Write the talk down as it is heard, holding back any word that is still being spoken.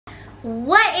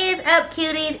What is up,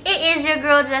 cuties? It is your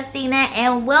girl Justina,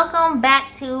 and welcome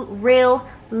back to Real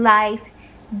Life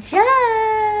Just.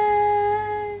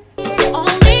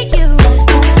 Only you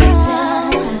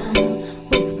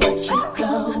with what you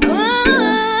go.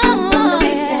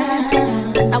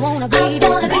 I wanna be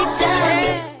down.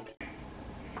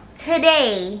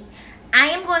 Today, I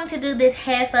am going to do this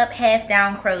half up, half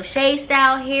down crochet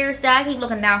style hairstyle. I keep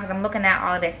looking down because I'm looking at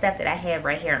all of that stuff that I have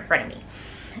right here in front of me.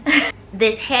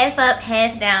 This half up,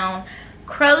 half down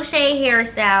crochet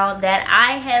hairstyle that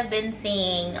I have been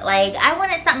seeing. Like, I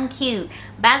wanted something cute.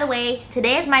 By the way,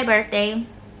 today is my birthday.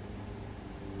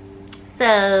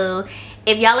 So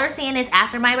if y'all are seeing this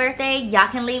after my birthday, y'all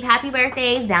can leave happy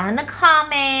birthdays down in the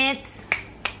comments.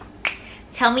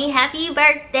 Tell me happy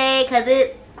birthday, because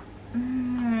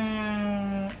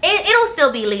it'll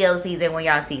still be Leo season when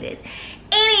y'all see this.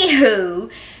 Anywho,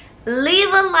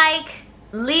 leave a like,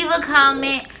 leave a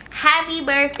comment, happy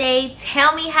birthday,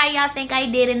 tell me how y'all think I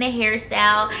did in the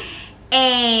hairstyle,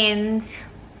 and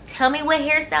tell me what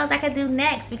hairstyles I could do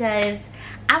next, because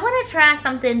I want to try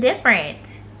something different.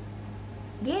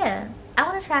 Yeah, I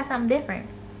want to try something different.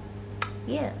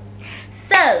 Yeah,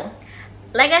 so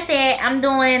like I said, I'm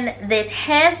doing this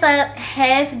half up,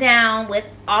 half down with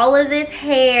all of this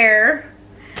hair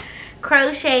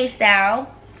crochet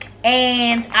style,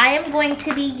 and I am going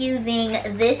to be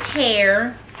using this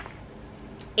hair.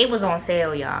 It was on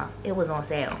sale, y'all. It was on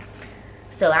sale,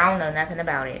 so I don't know nothing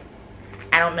about it.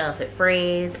 I don't know if it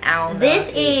frizz. I don't know.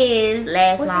 This is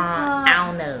last long. I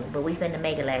don't know, but we finna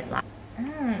make it last long.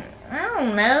 I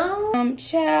don't know.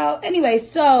 Child. Anyway,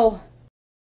 so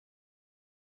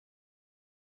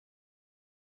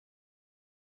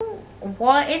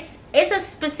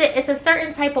it's a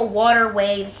certain type of water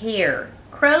wave hair,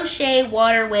 crochet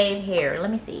water wave hair. Let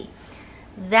me see.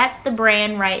 That's the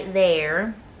brand right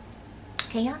there.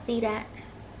 Can y'all see that?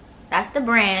 That's the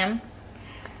brand.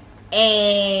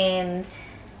 And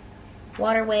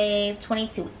water wave,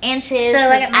 22 inches. So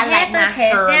like I like my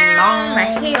hair long, my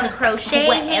hair crochet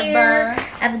whatever.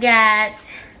 I've got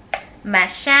my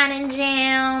shining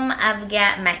gem, I've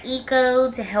got my eco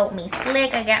to help me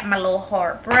slick, I got my little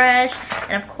hard brush,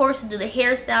 and of course to do the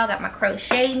hairstyle I got my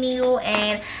crochet needle,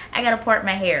 and I gotta part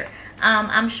my hair.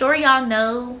 I'm sure y'all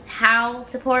know how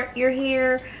to part your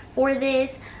hair for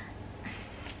this,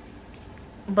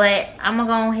 but I'm gonna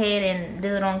go ahead and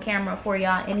do it on camera for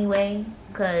y'all anyway,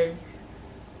 because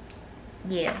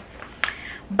yeah.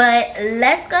 But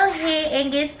let's go ahead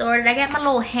and get started. I got my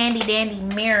little handy dandy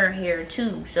mirror here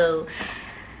too, so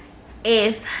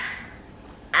if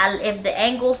the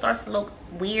angle starts to look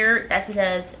weird, that's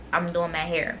because I'm doing my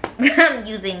hair. I'm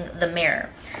using the mirror.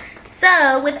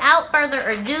 So without further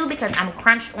ado, because I'm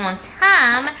crunched on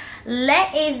time,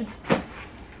 let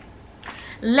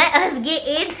us get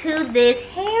into this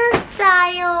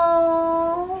hairstyle.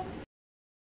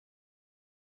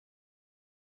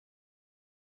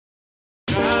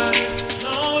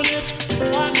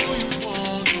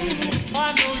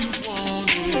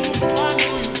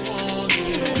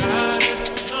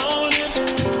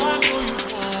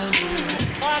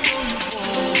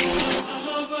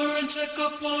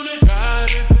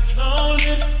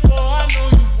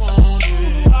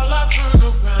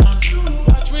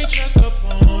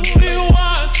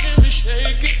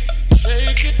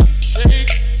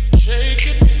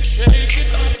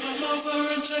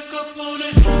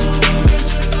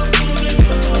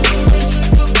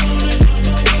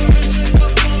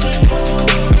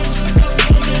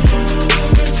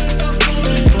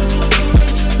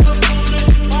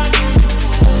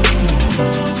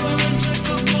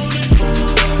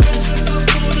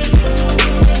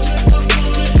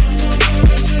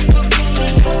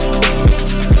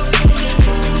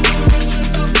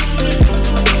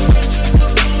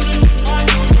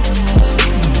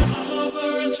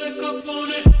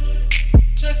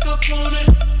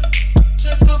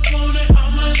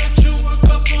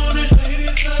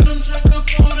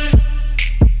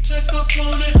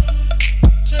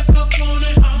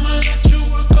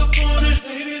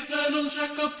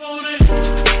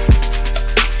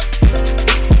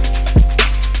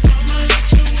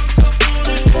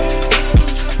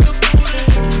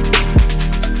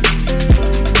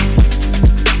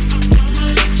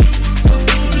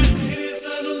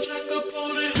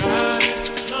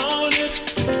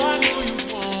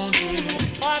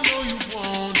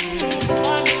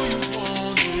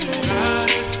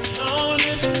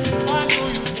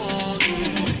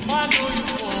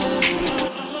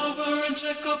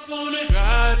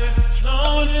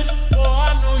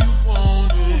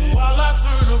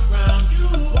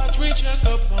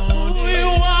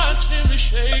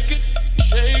 Shake it,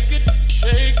 shake it,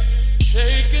 shake it,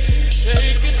 shake it.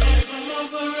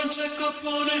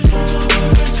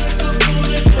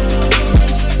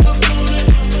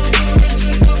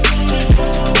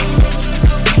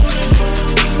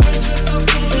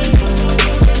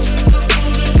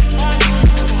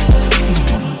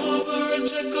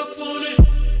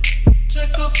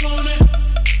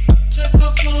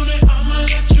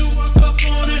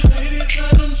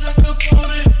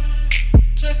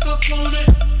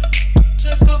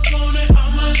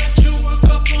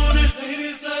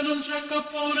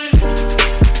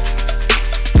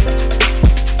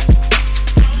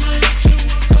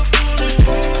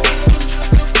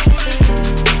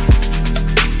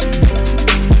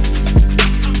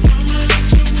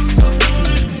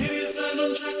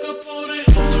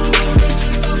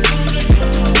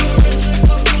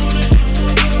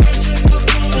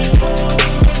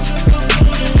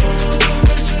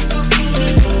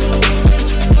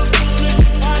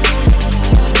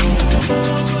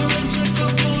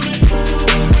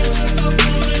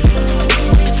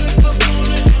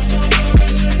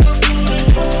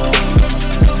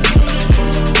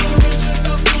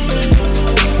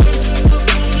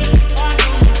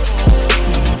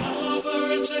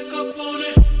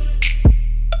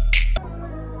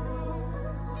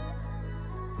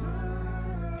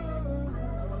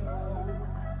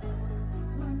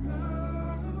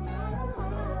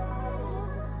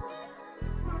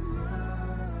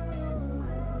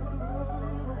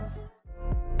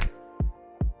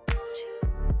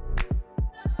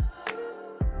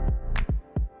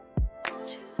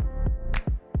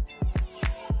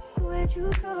 Where'd you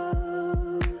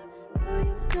go? Girl,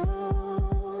 you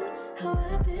know how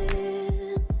I've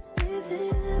been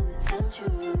living without you.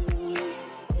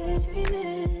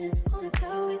 Daydreaming on a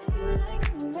cloud with you like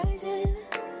horizon.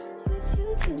 With you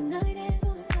tonight is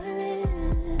on a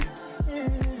island.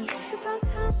 Yeah. It's about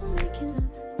time we're making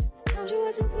up. The times you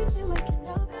wasn't with me waking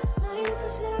up. Now you never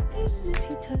said I did miss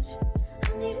your touch. I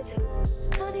needed to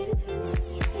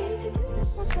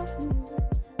distance myself from you.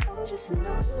 I was just in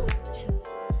love with you.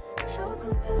 So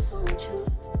come close, won't you?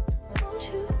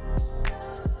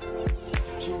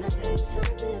 Can I tell you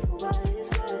something for what it's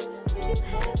worth? We can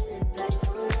have this place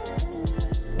on earth.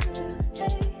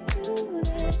 Take you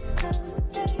there, I'll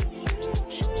take you.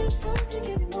 Show you something,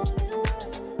 give you more than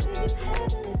words. We can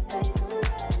have this place on earth.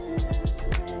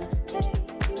 Take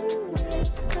you there,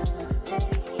 I'll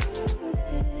take you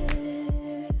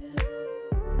there.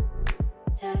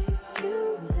 Take you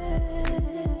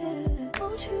there,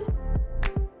 won't you?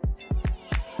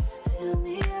 Fill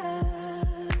me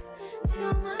up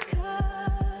till my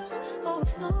cup's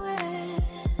overflowing.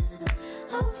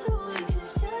 I'm so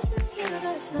anxious just to feel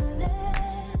the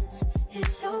silence.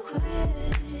 It's so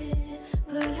quiet,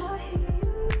 but I hear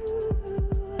you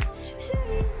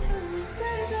saying to me,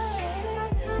 baby. It's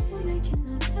about time we're making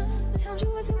up time. The times you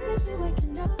wasn't with me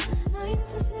waking up. Now you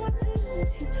never said I couldn't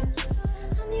miss your touch.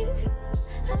 I needed to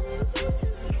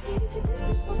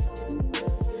distance myself from you.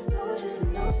 I was just in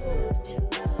love with you.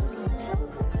 So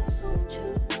come close, won't you?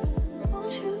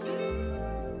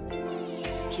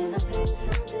 Can I tell you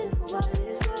something for what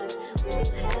it's worth? We can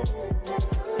have it,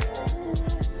 that's on earth.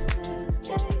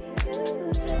 Take you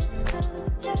there,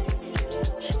 I'll take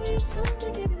you. Show you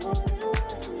something, give you more than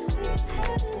words. We can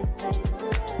have this place on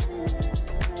earth.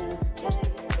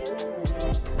 Take you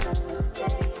there,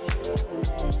 I'll take you there.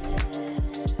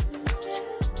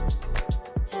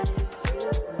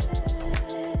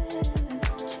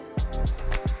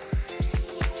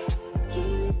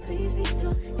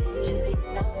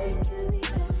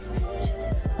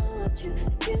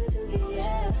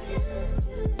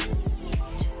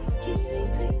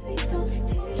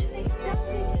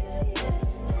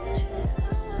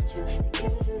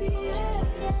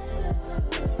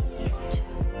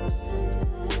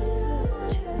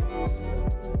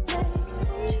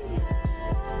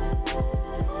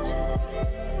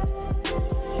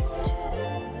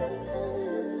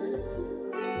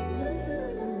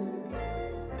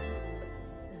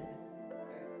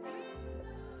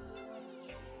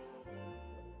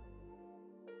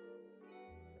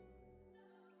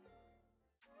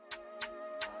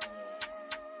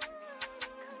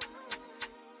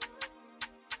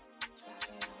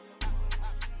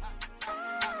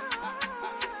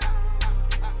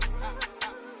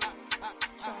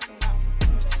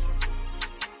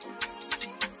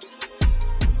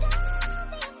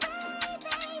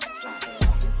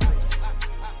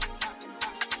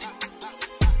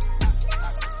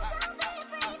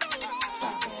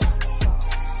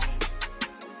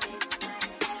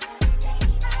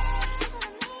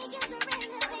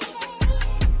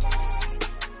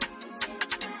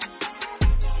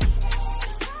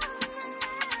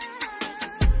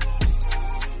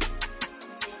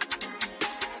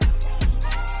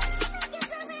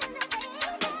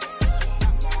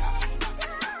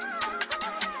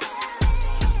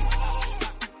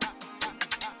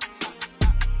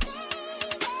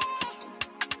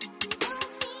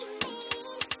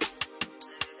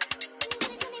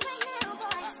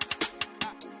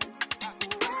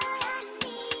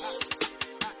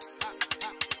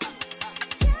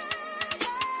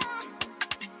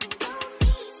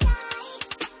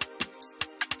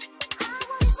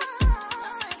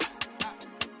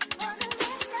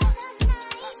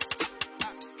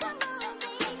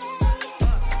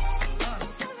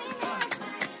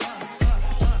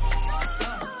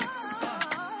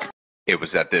 It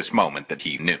was at this moment that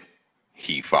he knew.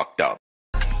 He fucked up.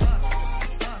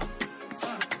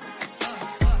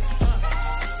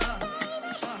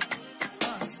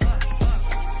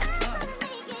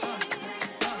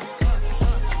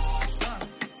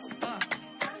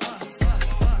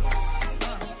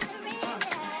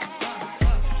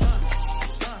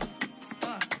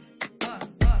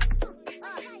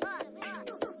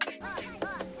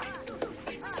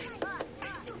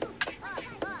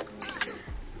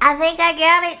 I think I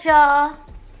got it, y'all.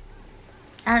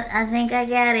 I think I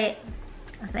got it.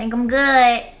 I think I'm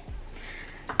good.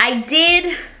 I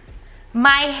did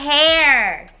my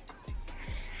hair.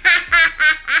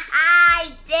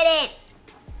 I did it.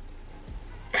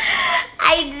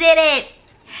 I did it.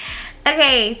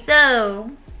 Okay,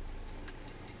 so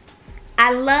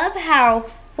I love how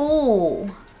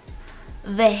full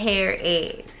the hair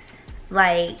is.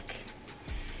 Like,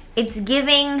 it's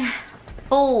giving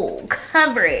full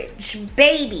coverage,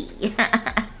 baby.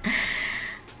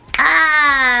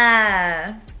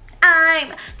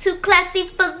 I'm too classy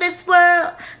for this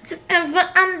world to ever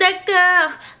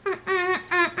undergirl.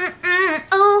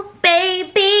 Oh,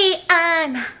 baby,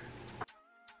 I'm.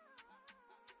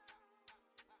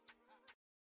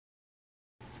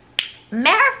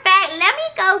 Matter of fact, let me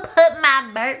go put my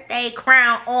birthday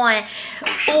crown on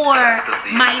for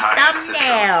my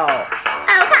thumbnail.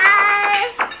 Okay.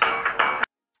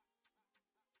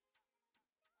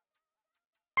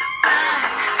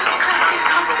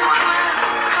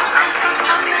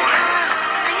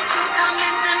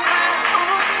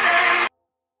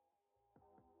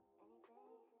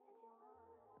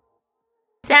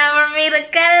 Time for me to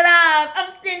cut it off.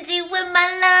 I'm stingy with my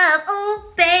love.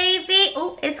 Ooh, baby.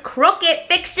 Ooh, it's crooked.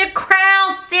 Fix your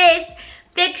crown, sis.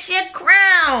 Fix your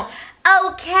crown.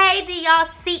 Okay, do y'all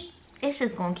see? It's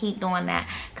just gonna keep doing that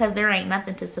because there ain't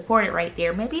nothing to support it right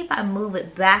there. Maybe if I move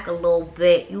it back a little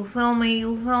bit. You feel me?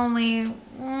 You feel me?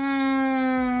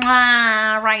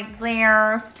 Right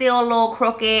there. Still a little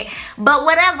crooked. But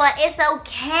whatever. It's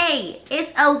okay.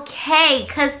 It's okay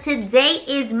because today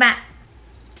is my...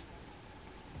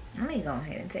 Let me go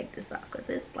ahead and take this off because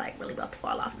it's like really about to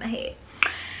fall off my head.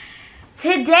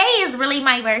 Today is really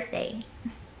my birthday.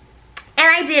 And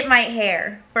I did my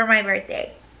hair for my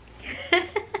birthday.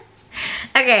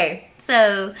 Okay,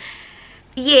 so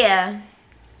yeah.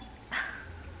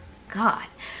 God.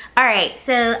 Alright,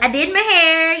 so I did my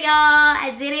hair, y'all.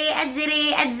 I did it, I did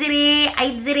it, I did it, I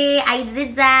did it, I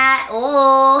did that.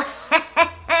 Oh,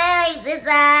 I did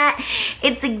that.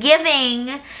 It's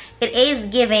giving... It is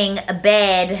giving a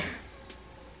bed.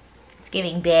 It's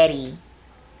giving baddie.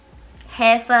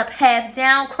 Half up, half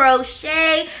down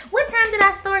crochet. What time did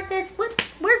I start this?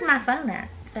 Where's my phone at?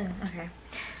 Oh, okay.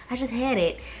 I just had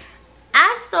it.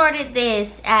 I started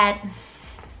this at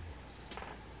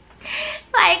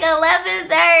like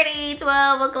 11:30,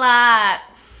 12 o'clock.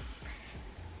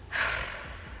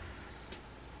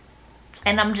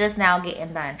 And I'm just now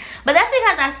getting done. But that's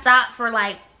because I stopped for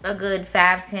like a good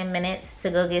 5-10 minutes to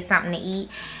go get something to eat.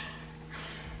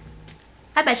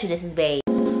 I bet you this is bad.